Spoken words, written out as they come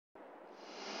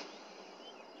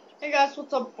Hey guys,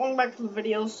 what's up? Welcome back to the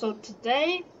video. So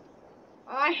today,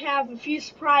 I have a few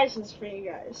surprises for you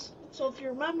guys. So if you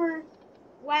remember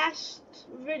last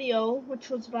video,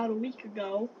 which was about a week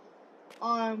ago,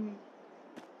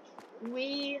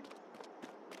 we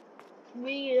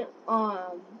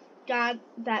got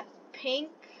that pink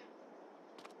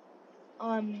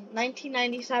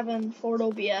 1997 Ford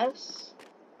OBS,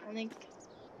 I think,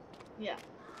 yeah,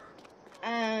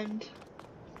 and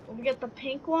we get the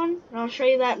pink one, and I'll show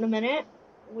you that in a minute.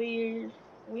 We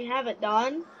have it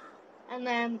done, and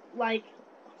then like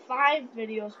 5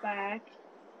 videos back,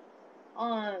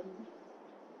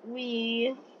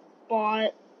 we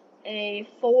bought a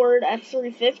Ford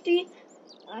F-350.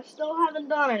 I still haven't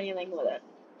done anything with it,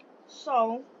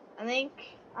 so I think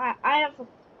I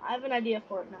have an idea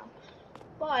for it now.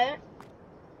 But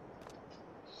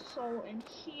so in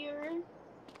here,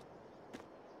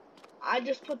 I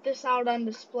just put this out on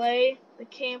display, the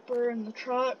camper and the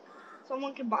truck.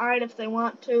 Someone can buy it if they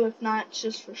want to, if not, it's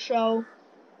just for show.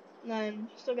 And then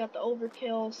still got the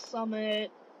Overkill,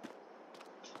 Summit,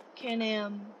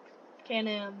 Can-Am,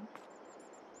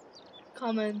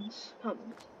 Cummins.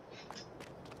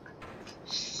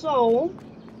 So,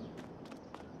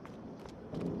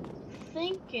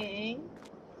 thinking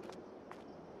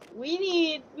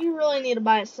we really need to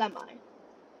buy a semi.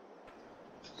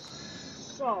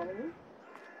 So,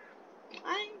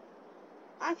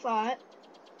 I thought,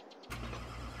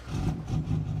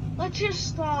 let's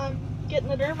just get in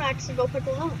the Duramax and go pick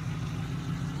one up.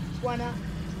 Why not?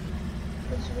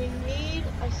 Because we need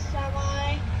a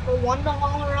semi for one to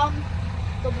haul around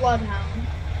the Bloodhound,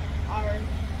 our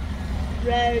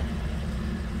red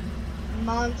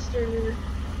monster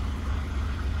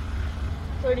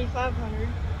 3500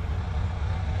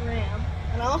 Ram,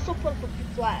 and I also put up a few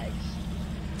flags.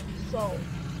 So,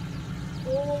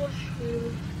 oh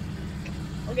shoot.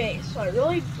 Okay, so I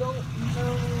really don't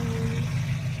know.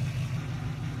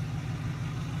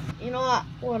 You know what?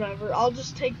 Whatever. I'll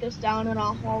just take this down and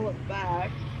I'll haul it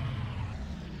back.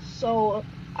 So,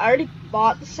 I already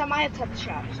bought the semi. It's at the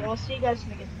shop. So, I'll see you guys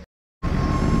when I get there.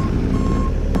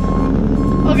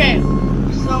 Okay,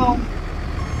 so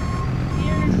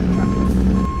here's the truck.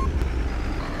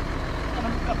 I'm gonna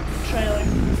hook up the trailer.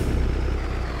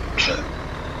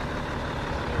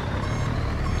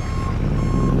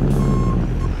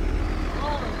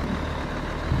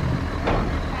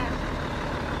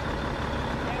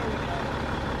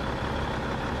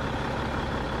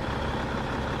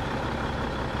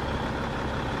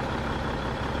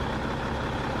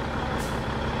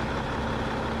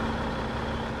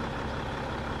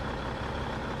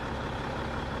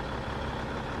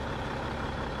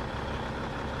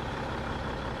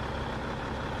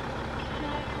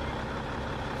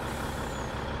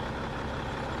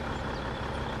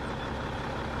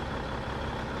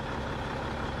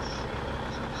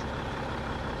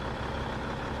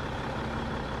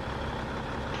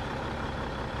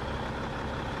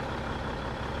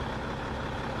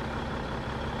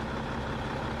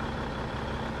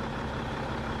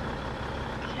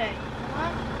 Okay,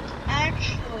 what?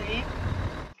 Actually,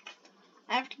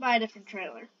 I have to buy a different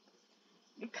trailer.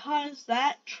 Because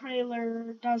that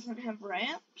trailer doesn't have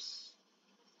ramps.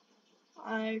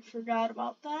 I forgot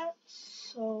about that,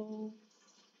 so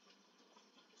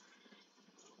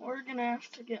we're gonna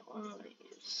have to get one of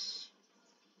these.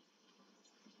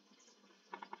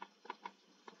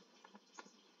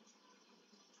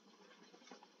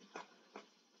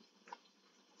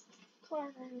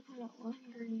 Color green, I got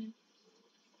lime green.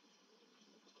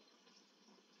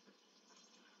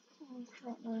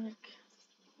 Trotnik,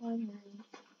 lime green.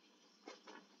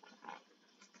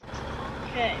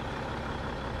 Okay.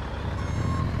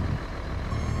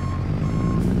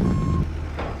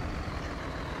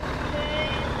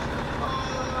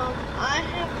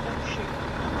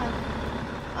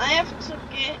 I have to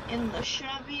get in the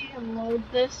Chevy and load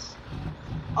this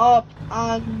up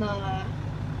on the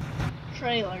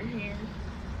trailer here.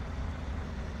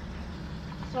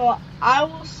 So I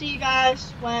will see you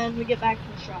guys when we get back to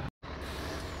the shop.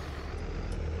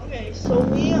 Okay, so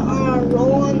we are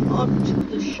rolling up to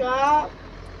the shop.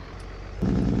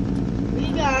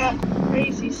 We got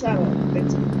crazy setup.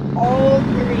 It's all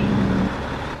green.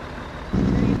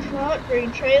 Green truck,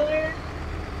 green trailer,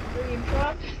 green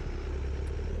truck.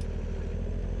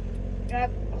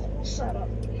 Got the whole setup.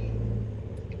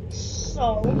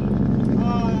 So,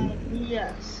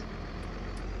 yes.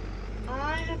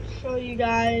 I have to show you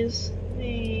guys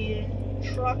the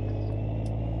truck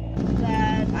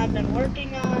that I've been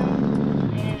working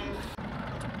on, and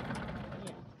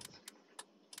yeah.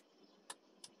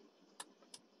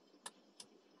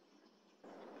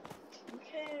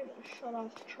 Okay, shut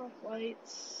off the truck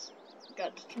lights.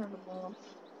 Got to turn them off.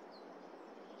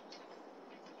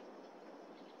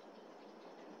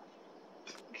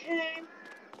 Okay.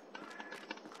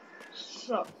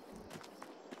 So.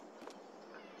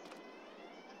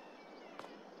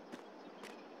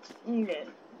 Okay.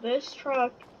 This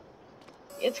truck,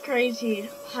 it's crazy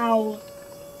how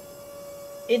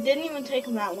it didn't even take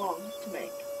them that long to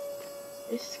make.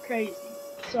 It's crazy.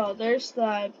 So there's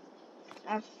the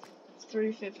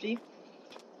F350,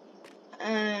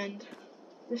 and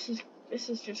this is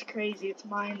just crazy. It's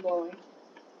mind blowing.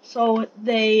 So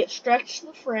they stretched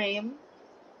the frame,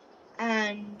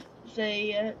 and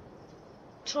they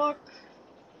took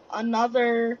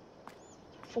another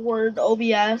Ford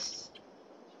OBS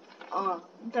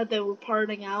that they were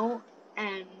parting out,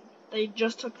 and they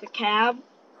just took the cab,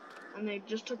 and they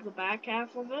just took the back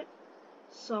half of it.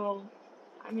 So,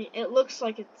 I mean, it looks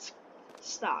like it's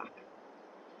stock.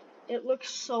 It looks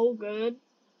so good.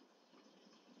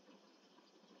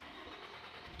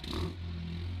 So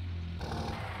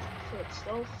it's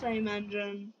still the same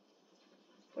engine,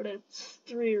 but it's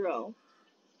 3-row.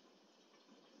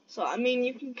 So, I mean,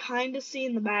 you can kind of see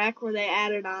in the back where they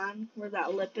added on, where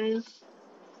that lip is,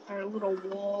 or a little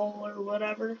wall or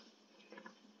whatever.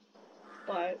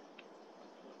 But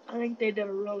I think they did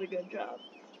a really good job.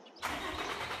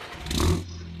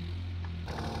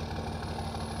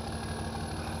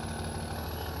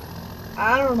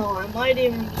 I don't know, I might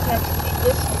even just have to keep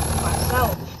this one for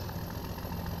myself.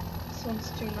 This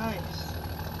one's too nice.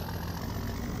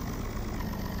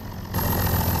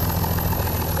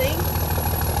 Think?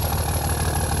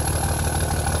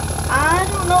 I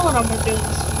don't know what I'm gonna do with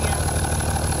this one yet.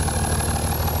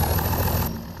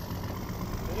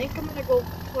 I think I'm gonna go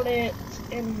put it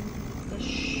in the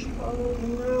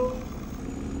showroom.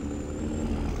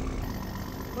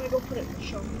 I'm gonna go put it in the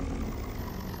showroom.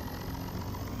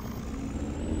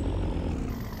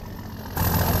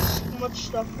 That's so much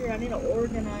stuff here. I need to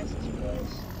organize this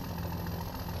place.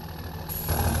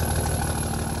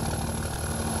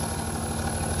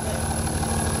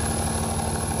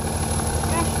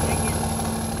 Gosh dang it.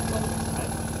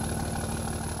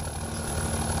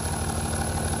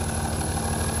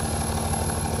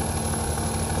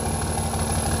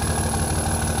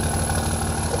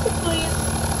 Please.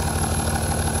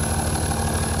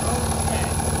 Okay.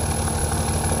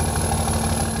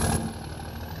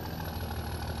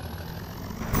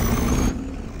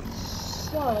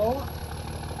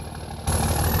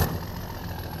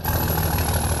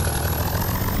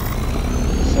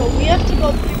 So we have to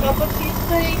go pick up a few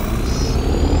things.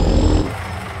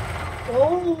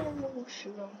 Oh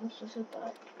shoot, I almost just hit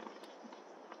that.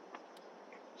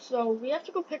 So we have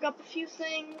to go pick up a few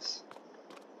things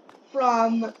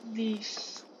from the.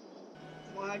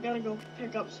 Well, I gotta go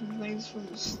pick up some things from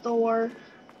the store.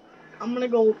 I'm gonna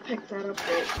go pick that up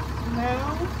right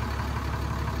now.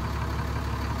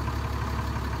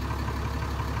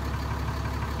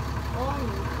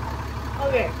 Oh,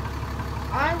 okay.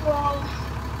 I will.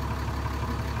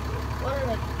 What did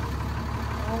I do?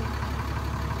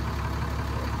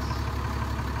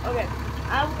 Okay.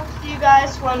 I will see you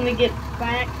guys when we get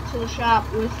back to the shop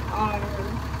with our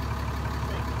thing.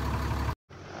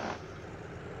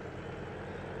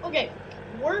 Okay,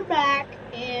 we're back,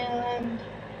 and I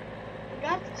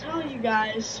forgot to tell you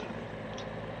guys,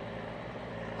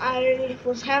 I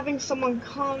was having someone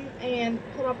come and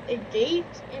put up a gate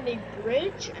and a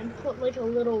bridge and put like a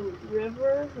little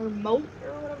river or moat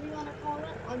or whatever you want to call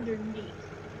it underneath.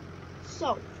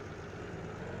 So,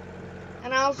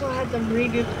 and I also had them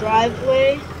redo the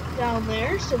driveway down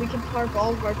there so we can park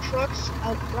all of our trucks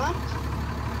out front.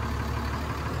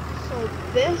 So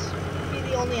this would be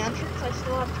the only entrance. I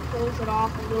still have to close it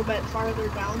off a little bit farther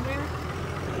down there.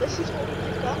 This is what we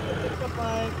picked up. We picked up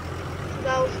a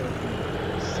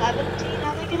 2017,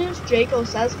 I think it is, Jayco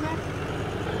Cessna. I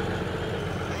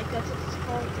think that's what it's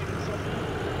called, Jayco Cessna.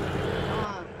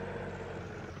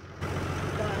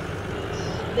 But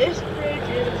this bridge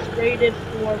is rated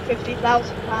for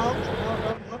 50,000 pounds. I know it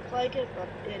doesn't look like it, but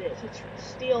it is. It's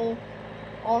steel,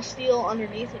 all steel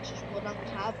underneath. It's just wood on the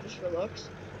top, just for looks.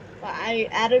 But I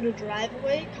added a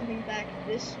driveway coming back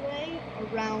this way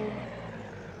around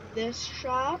this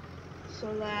shop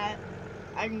so that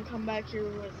I can come back here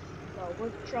with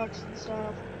work trucks and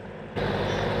stuff.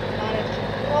 Not have to,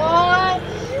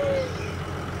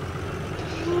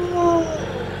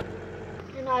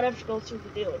 and not have to go through the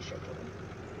dealership with them.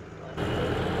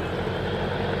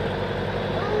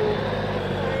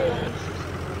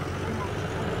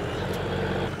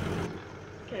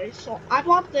 Okay, so I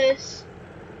bought this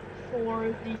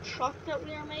for the truck that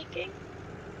we are making,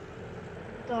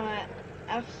 the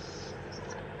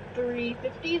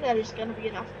F350 that is going to be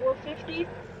an F450.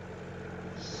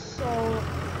 So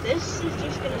this is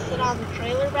just going to sit on the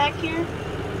trailer back here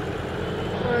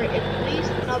for at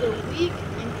least another week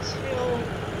until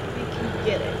we can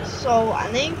get it. So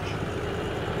I think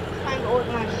it's time to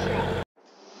organize the shop.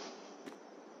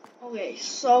 Okay,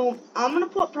 so I'm going to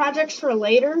put projects for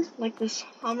later, like this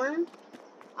Hummer.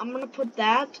 I'm going to put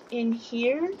that in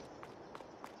here.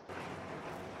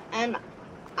 And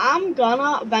I'm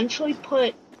gonna eventually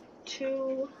put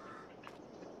two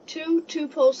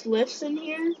two-post lifts in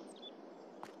here,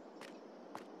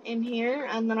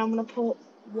 and then I'm gonna put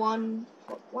one.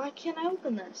 Why can't I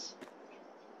open this?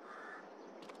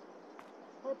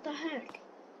 What the heck?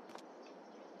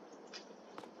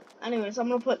 Anyways, I'm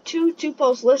gonna put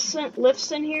two-post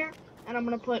lifts in here, and I'm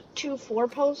gonna put two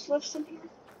 4-post lifts in here.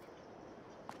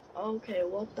 Okay,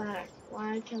 what the heck?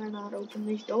 Why can I not open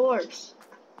these doors?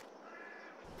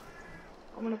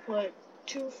 I'm gonna put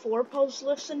two 4-post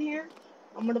lifts in here.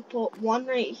 I'm gonna put one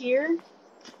right here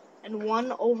and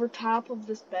one over top of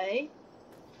this bay.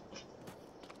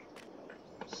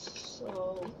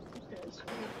 So, okay, so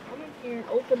come in here and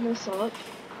open this up.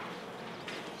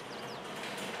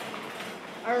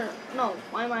 Or, no,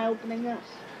 why am I opening this?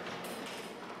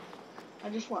 I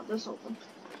just want this open.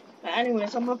 But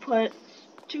anyways, I'm gonna put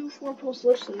two 4-post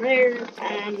lifts in there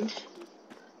and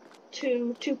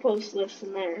two 2-post lifts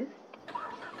in there.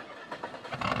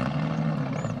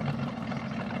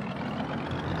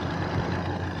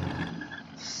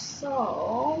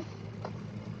 So,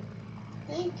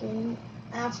 thinking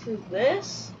after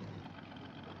this,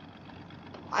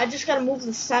 I just gotta move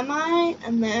the semi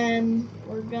and then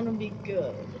we're gonna be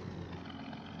good.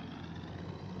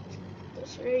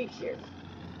 This right here.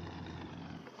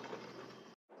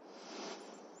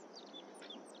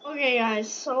 Okay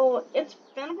guys, so it's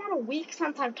been about a week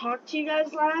since I've talked to you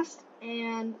guys last,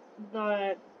 and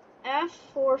the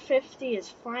F450 is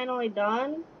finally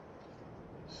done.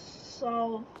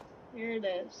 So, here it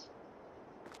is.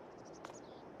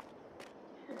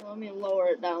 Here, let me lower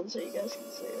it down so you guys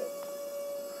can see it.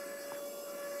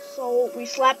 So, we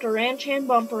slapped a ranch hand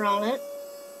bumper on it.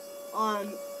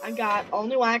 I got all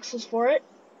new axles for it,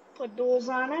 put duals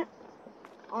on it,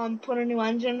 put a new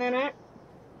engine in it.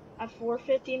 At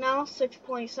 450 now,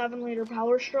 6.7 liter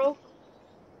power stroke.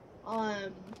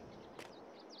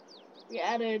 We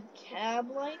added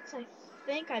cab lights. I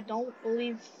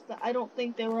don't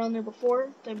think they were on there before.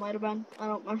 They might have been. I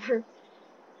don't remember.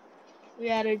 We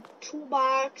added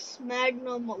toolbox,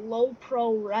 Magnum Low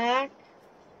Pro rack.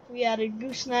 We added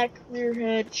gooseneck rear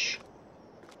hitch.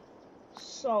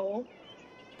 So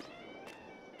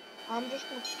I'm just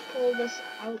gonna pull this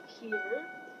out here.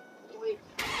 Wait.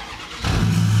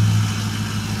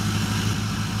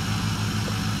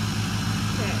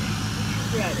 Okay,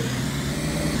 ready.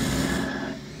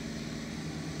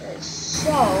 Okay,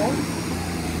 so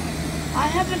I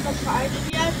haven't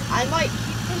decided yet. I might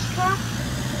keep this truck,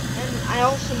 and I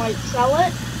also might sell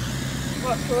it.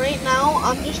 But for right now,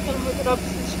 I'm just gonna hook it up to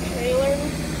this trailer.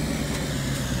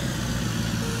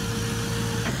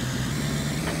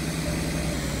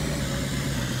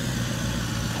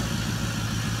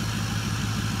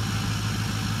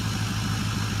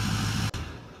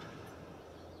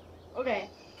 Okay,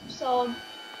 so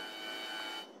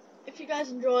if you guys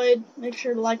enjoyed, make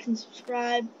sure to like and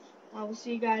subscribe. I will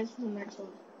see you guys in the next one.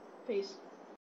 Peace.